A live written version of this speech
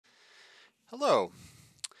Hello.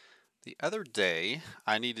 The other day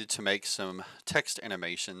I needed to make some text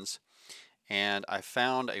animations and I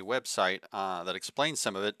found a website that explains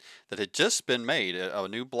some of it that had just been made, a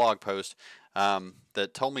new blog post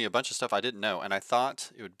that told me a bunch of stuff I didn't know, and I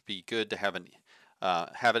thought it would be good to have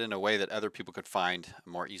it in a way that other people could find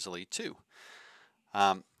more easily too.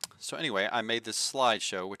 Um, so anyway, I made this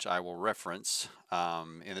slideshow which I will reference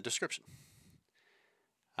in the description.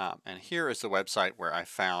 And here is the website where I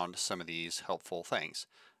found some of these helpful things.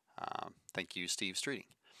 Thank you, Steve Streeting.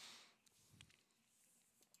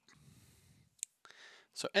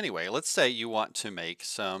 So anyway, let's say you want to make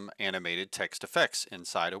some animated text effects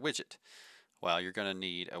inside a widget. Well, you're going to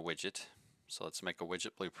need a widget. So let's make a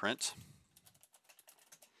widget blueprint.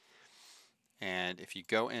 And if you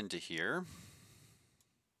go into here,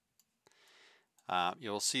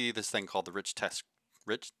 you'll see this thing called the rich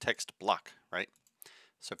text block, right?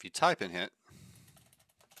 So if you type in it,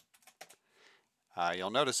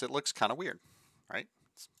 you'll notice it looks kind of weird, right?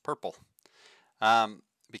 It's purple.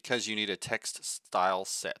 Because you need a text style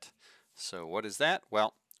set. So what is that?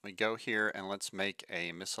 Well, we go here and let's make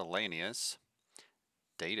a miscellaneous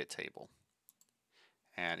data table.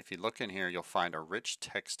 And if you look in here, you'll find a rich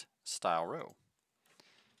text style row.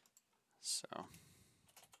 So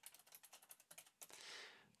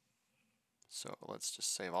let's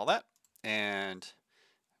just save all that. And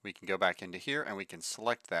we can go back into here and we can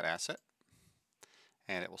select that asset.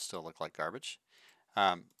 And it will still look like garbage.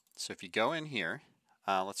 So if you go in here,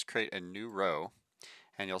 let's create a new row.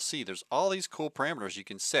 And you'll see there's all these cool parameters you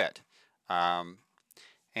can set. And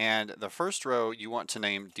the first row you want to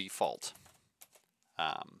name default.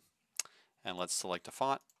 And let's select a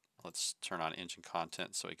font. Let's turn on engine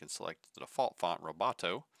content so we can select the default font,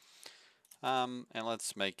 Roboto. And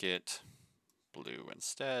let's make it blue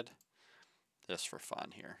instead, just for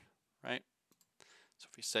fun here, right? So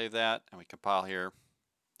if we save that and we compile here,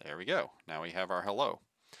 there we go. Now we have our hello.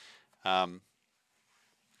 So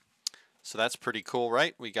that's pretty cool,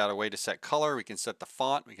 right? We got a way to set color. We can set the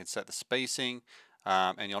font. We can set the spacing.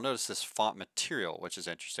 And you'll notice this font material, which is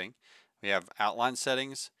interesting. We have outline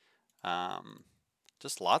settings.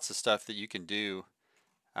 Just lots of stuff that you can do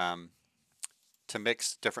to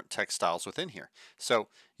mix different text styles within here. So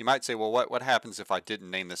you might say, well, what happens if I didn't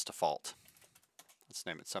name this default? Let's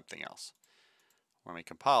name it something else. When we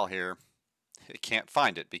compile here, it can't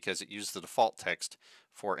find it because it used the default text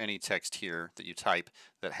for any text here that you type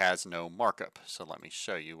that has no markup. So let me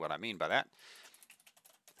show you what I mean by that.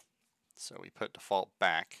 So we put default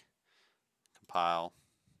back, compile,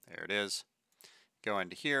 there it is. Go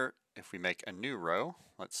into here, if we make a new row,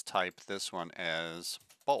 let's type this one as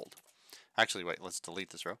bold. Actually, wait, let's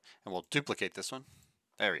delete this row and we'll duplicate this one.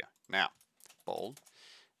 There we go. Now, bold.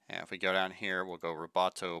 And if we go down here, we'll go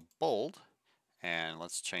Roboto bold. And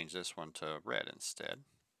let's change this one to red instead.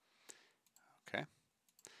 Okay.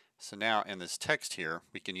 So now in this text here,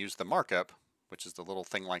 we can use the markup, which is the little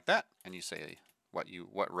thing like that, and you say what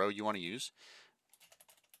row you want to use,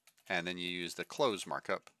 and then you use the close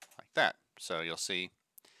markup like that. So you'll see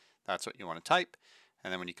that's what you want to type,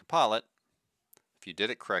 and then when you compile it, if you did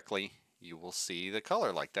it correctly, you will see the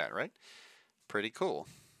color like that, right? Pretty cool.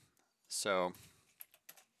 So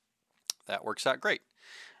that works out great.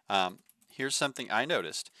 Here's something I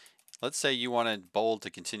noticed. Let's say you wanted bold to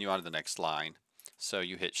continue on to the next line. So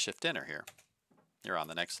you hit Shift Enter here. You're on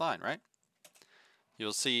the next line, right?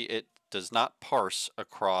 You'll see it does not parse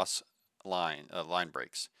across line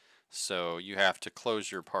breaks. So you have to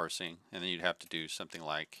close your parsing and then you'd have to do something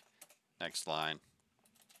like next line.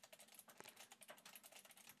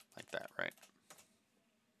 Like that, right?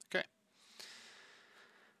 Okay.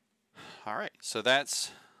 All right, so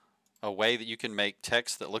that's a way that you can make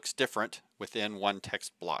text that looks different within one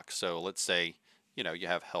text block. So let's say, you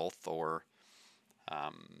have health or,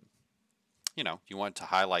 you want to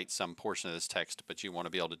highlight some portion of this text, but you want to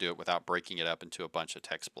be able to do it without breaking it up into a bunch of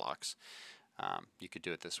text blocks. You could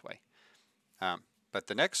do it this way. But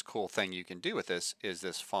the next cool thing you can do with this is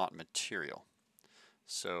this font material.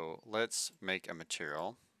 So let's make a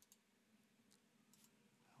material.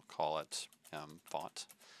 I'll call it font.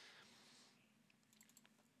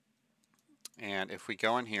 And if we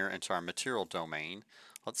go in here into our material domain,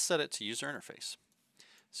 let's set it to user interface.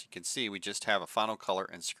 So you can see we just have a final color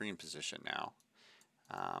and screen position now.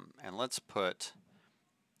 And let's put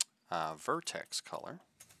vertex color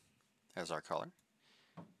as our color.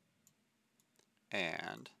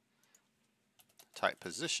 And type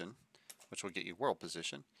position, which will get you world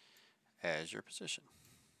position, as your position.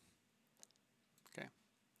 Okay.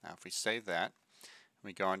 Now if we save that,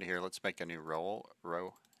 we go into here, let's make a new row,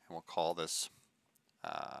 and we'll call this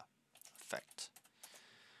effect.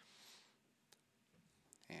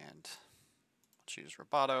 choose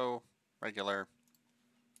Roboto, regular,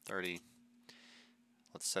 30.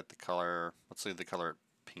 Let's set the color, let's leave the color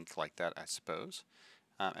pink like that, I suppose.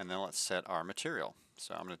 And then let's set our material.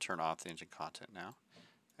 So I'm going to turn off the engine content now.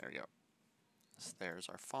 There we go. So there's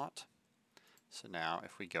our font. So now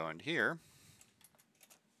if we go into here,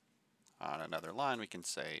 on another line we can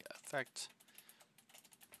say effect.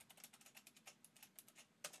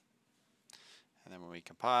 And then when we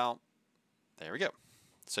compile, there we go.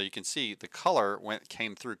 So you can see the color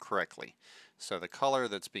came through correctly. So the color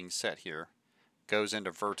that's being set here goes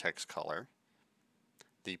into vertex color.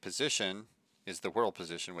 The position is the world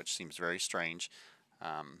position, which seems very strange,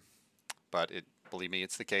 but believe me,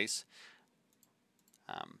 it's the case.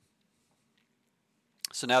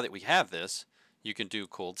 So now that we have this, you can do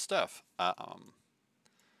cool stuff.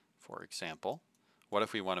 For example, what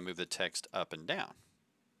if we want to move the text up and down?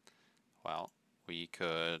 Well, we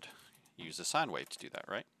could use a sine wave to do that,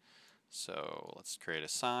 right? So let's create a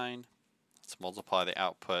sine. Let's multiply the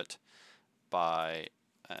output by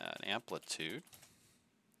an amplitude,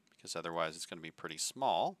 because otherwise it's going to be pretty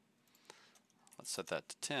small. Let's set that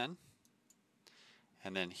to 10.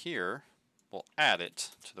 And then here, we'll add it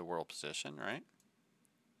to the world position, right?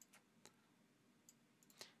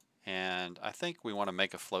 And I think we want to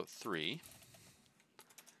make a float 3,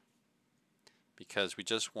 because we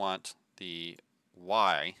just want the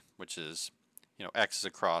y, which is, x is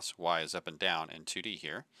across, y is up and down in 2D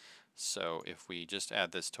here. So if we just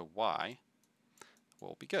add this to y,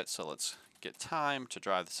 we'll be good. So let's get time to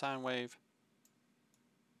drive the sine wave.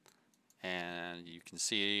 And you can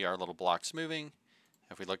see our little blocks moving.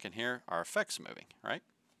 If we look in here, our effect's moving, right?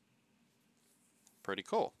 Pretty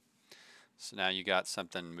cool. So now you got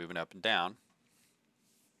something moving up and down.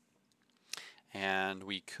 And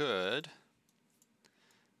we could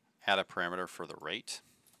add a parameter for the rate.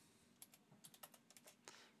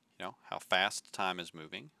 How fast time is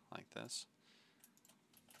moving, like this.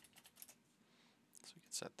 So we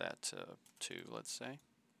can set that to 2, let's say.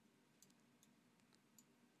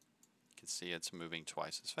 You can see it's moving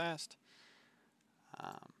twice as fast.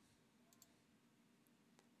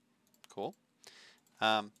 Cool.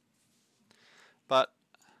 But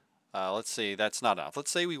let's see, that's not enough.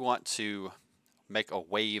 Let's say we want to make a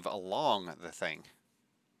wave along the thing,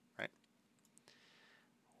 right?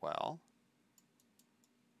 Well,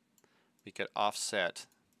 we could offset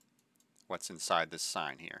what's inside this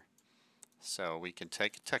sign here. So we can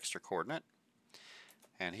take a texture coordinate,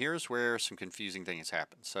 and here's where some confusing things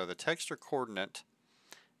happen. So the texture coordinate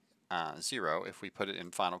 0, if we put it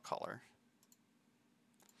in final color,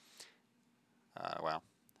 well,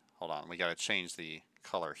 hold on, we got to change the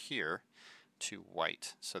color here to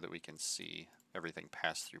white so that we can see everything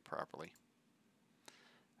pass through properly.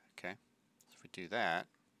 Okay, so if we do that,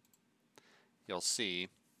 you'll see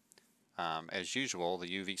as usual the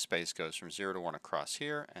UV space goes from 0 to 1 across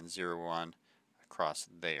here and 0 to 1 across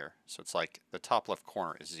there. So it's like the top left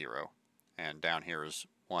corner is 0 and down here is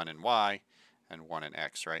 1 in Y and 1 in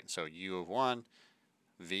X, right? So U of 1,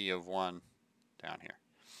 V of 1 down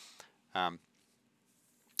here.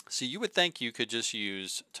 So you would think you could just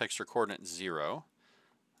use texture coordinate 0.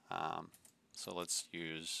 So let's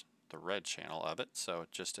use the red channel of it. So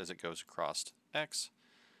just as it goes across X,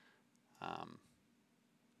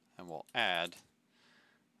 and we'll add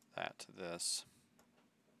that to this,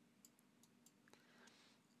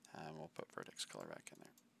 and we'll put vertex color back in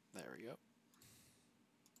there. There we go.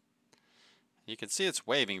 You can see it's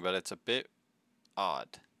waving, but it's a bit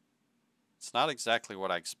odd. It's not exactly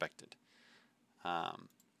what I expected.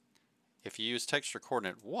 If you use texture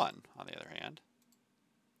coordinate 1, on the other hand,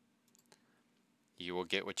 you will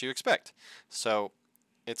get what you expect. So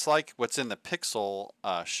it's like what's in the pixel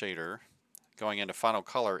shader going into final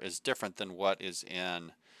color is different than what is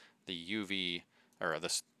in the UV or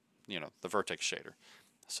this, the vertex shader.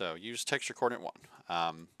 So use texture coordinate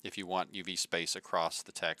 1 if you want UV space across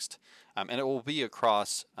the text, and it will be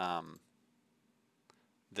across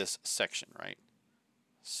this section, right?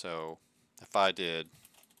 So if I did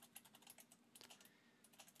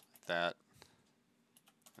that,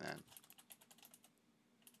 then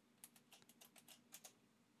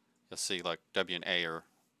you'll see like W and A are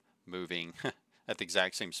moving at the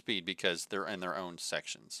exact same speed because they're in their own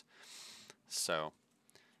sections. So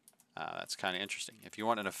that's kind of interesting. If you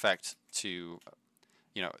want an effect to,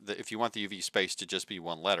 if you want the UV space to just be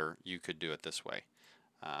one letter, you could do it this way.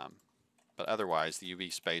 But otherwise, the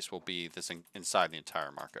UV space will be this inside the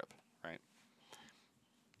entire markup, right?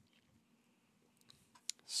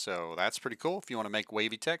 So that's pretty cool if you want to make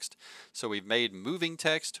wavy text. So we've made moving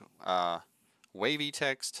text, wavy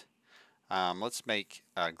text. Let's make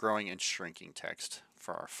growing and shrinking text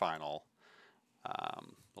for our final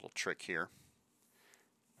little trick here.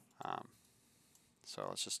 So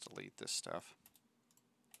let's just delete this stuff.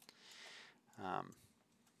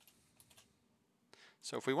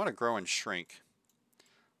 So if we want to grow and shrink,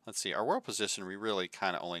 let's see, our world position we really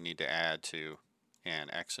kind of only need to add to an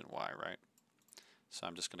X and Y, right? So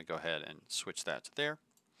I'm just going to go ahead and switch that to there.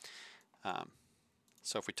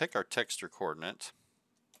 So if we take our texture coordinate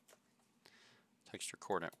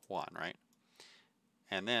 1, right?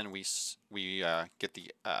 And then we get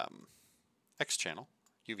the X channel,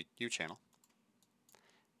 U channel,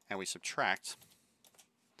 and we subtract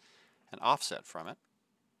an offset from it.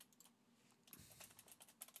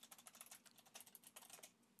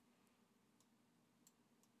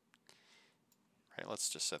 Right, let's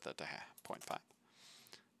just set that to 0.5.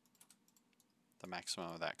 The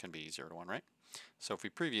maximum of that can be 0 to 1, right? So if we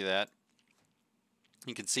preview that,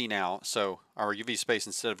 you can see now, so our UV space,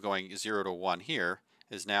 instead of going 0 to 1 here,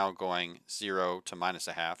 is now going 0 to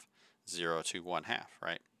 -0.5, 0 to 1/2,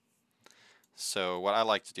 right? So what I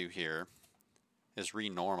like to do here is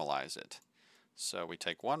renormalize it. So we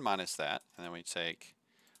take 1 minus that, and then we take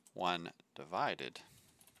 1 divided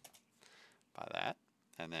by that,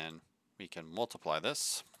 and then we can multiply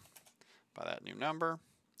this by that new number,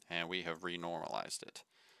 and we have renormalized it.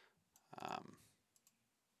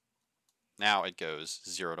 Now it goes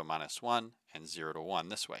 0 to -1 and 0 to 1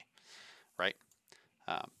 this way, right?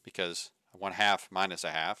 Because 1/2 minus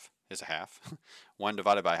 1/2 is 1/2. 1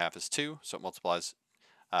 divided by 1/2 is 2, so it multiplies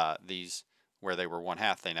these where they were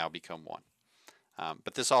 1/2, they now become 1.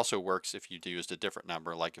 But this also works if you used a different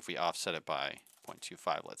number, like if we offset it by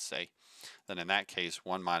 0.25, let's say. Then in that case,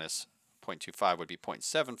 1 minus 0.25 would be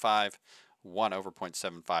 0.75. 1 over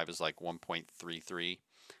 0.75 is like 1.33.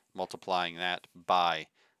 Multiplying that by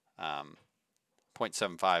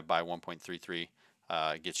 0.75 by 1.33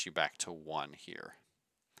 gets you back to 1 here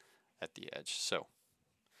at the edge. So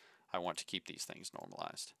I want to keep these things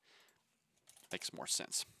normalized. Makes more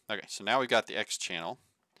sense. Okay, so now we've got the X channel.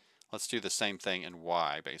 Let's do the same thing in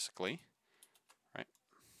Y, basically. Right?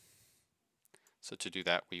 So to do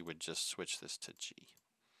that, we would just switch this to G.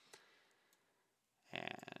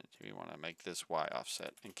 And we want to make this Y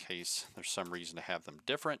offset in case there's some reason to have them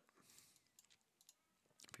different.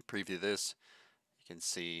 If we preview this, you can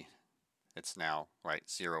see it's now, right,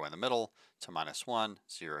 0 in the middle to -1,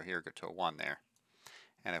 0 here, go to a 1 there.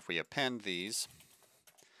 And if we append these,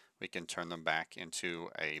 we can turn them back into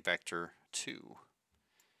a vector 2,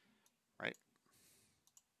 right?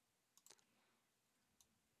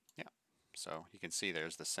 Yeah, so you can see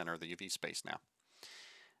there's the center of the UV space now.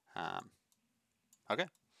 Okay,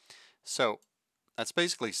 so that's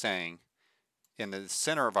basically saying in the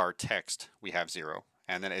center of our text we have 0,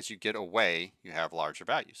 and then as you get away you have larger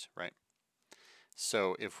values, right?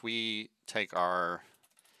 So if we take our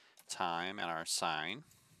time and our sign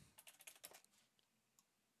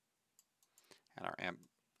and our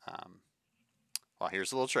well,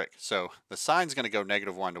 here's a little trick. So the sign's going to go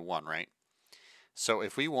 -1 to 1, right? So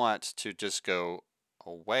if we want to just go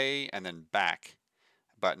away and then back,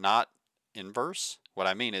 but not inverse, what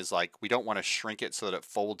I mean is, like, we don't want to shrink it so that it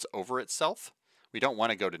folds over itself. We don't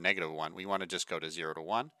want to go to -1. We want to just go to 0 to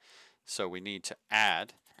 1. So we need to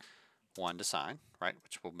add 1 to sign, right,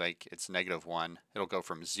 which will make its -1. It'll go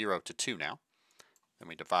from 0 to 2 now. Then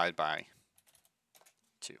we divide by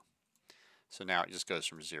 2. So now it just goes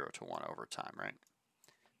from 0 to 1 over time, right?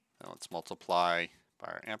 Now let's multiply by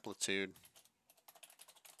our amplitude,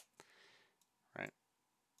 right?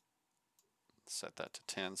 Set that to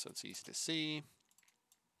 10 so it's easy to see.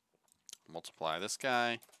 Multiply this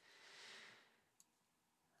guy,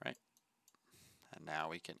 right? And now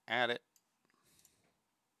we can add it.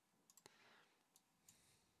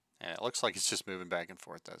 And it looks like it's just moving back and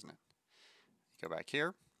forth, doesn't it? Go back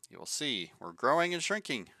here, you will see we're growing and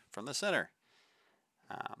shrinking from the center,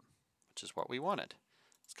 which is what we wanted.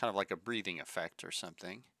 It's kind of like a breathing effect or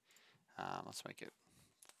something. Let's make it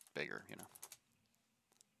bigger, you know.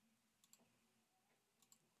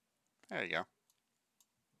 There you go.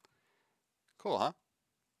 Cool, huh?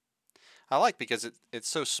 I like because it's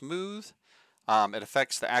so smooth. It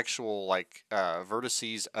affects the actual, like,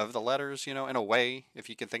 vertices of the letters, you know, in a way, if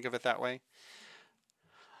you can think of it that way.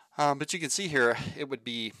 But you can see here, it would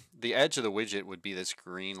be, the edge of the widget would be this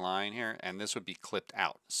green line here, and this would be clipped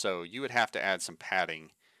out. So you would have to add some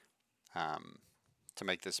padding to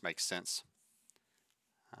make this make sense,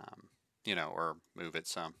 you know, or move it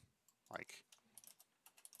some, like,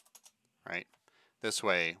 right? This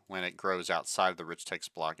way, when it grows outside of the rich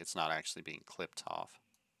text block, it's not actually being clipped off.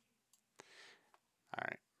 All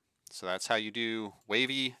right, so that's how you do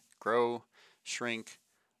wavy, grow, shrink,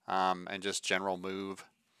 and just general move.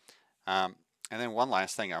 And then one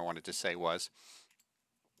last thing I wanted to say was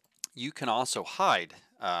you can also hide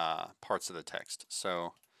parts of the text.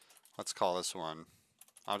 So let's call this one,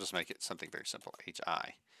 I'll just make it something very simple,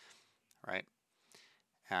 HI, right?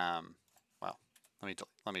 Well,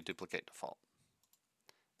 let me duplicate default.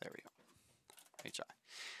 There we go, HI.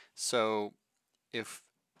 So if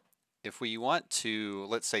we want to,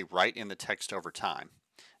 let's say, write in the text over time,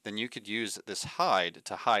 then you could use this hide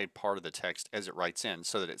to hide part of the text as it writes in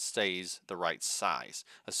so that it stays the right size,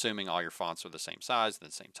 assuming all your fonts are the same size and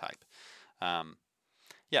the same type.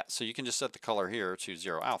 Yeah, so you can just set the color here to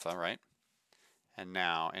 0 alpha, right? And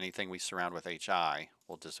now anything we surround with HI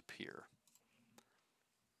will disappear.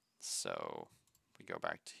 So if we go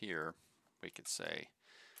back to here, we could say,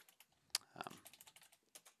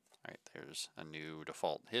 right, there's a new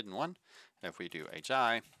default hidden one. And if we do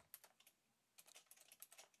HI,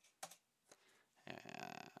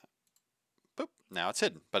 boop, now it's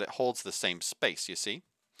hidden, but it holds the same space, you see?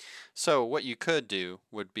 So what you could do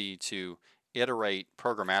would be to iterate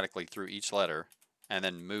programmatically through each letter and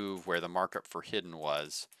then move where the markup for hidden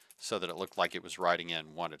was so that it looked like it was writing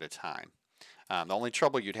in one at a time. The only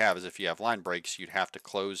trouble you'd have is if you have line breaks, you'd have to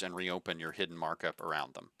close and reopen your hidden markup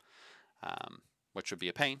around them, which would be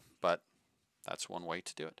a pain, but that's one way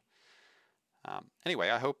to do it. Anyway,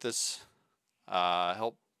 I hope this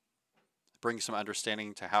helped bring some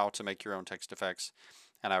understanding to how to make your own text effects.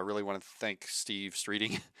 And I really want to thank Steve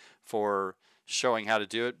Streeting for showing how to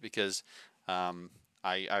do it, because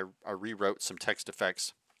I rewrote some text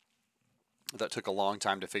effects that took a long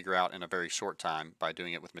time to figure out in a very short time by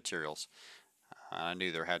doing it with materials. I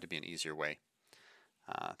knew there had to be an easier way.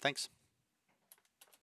 Thanks.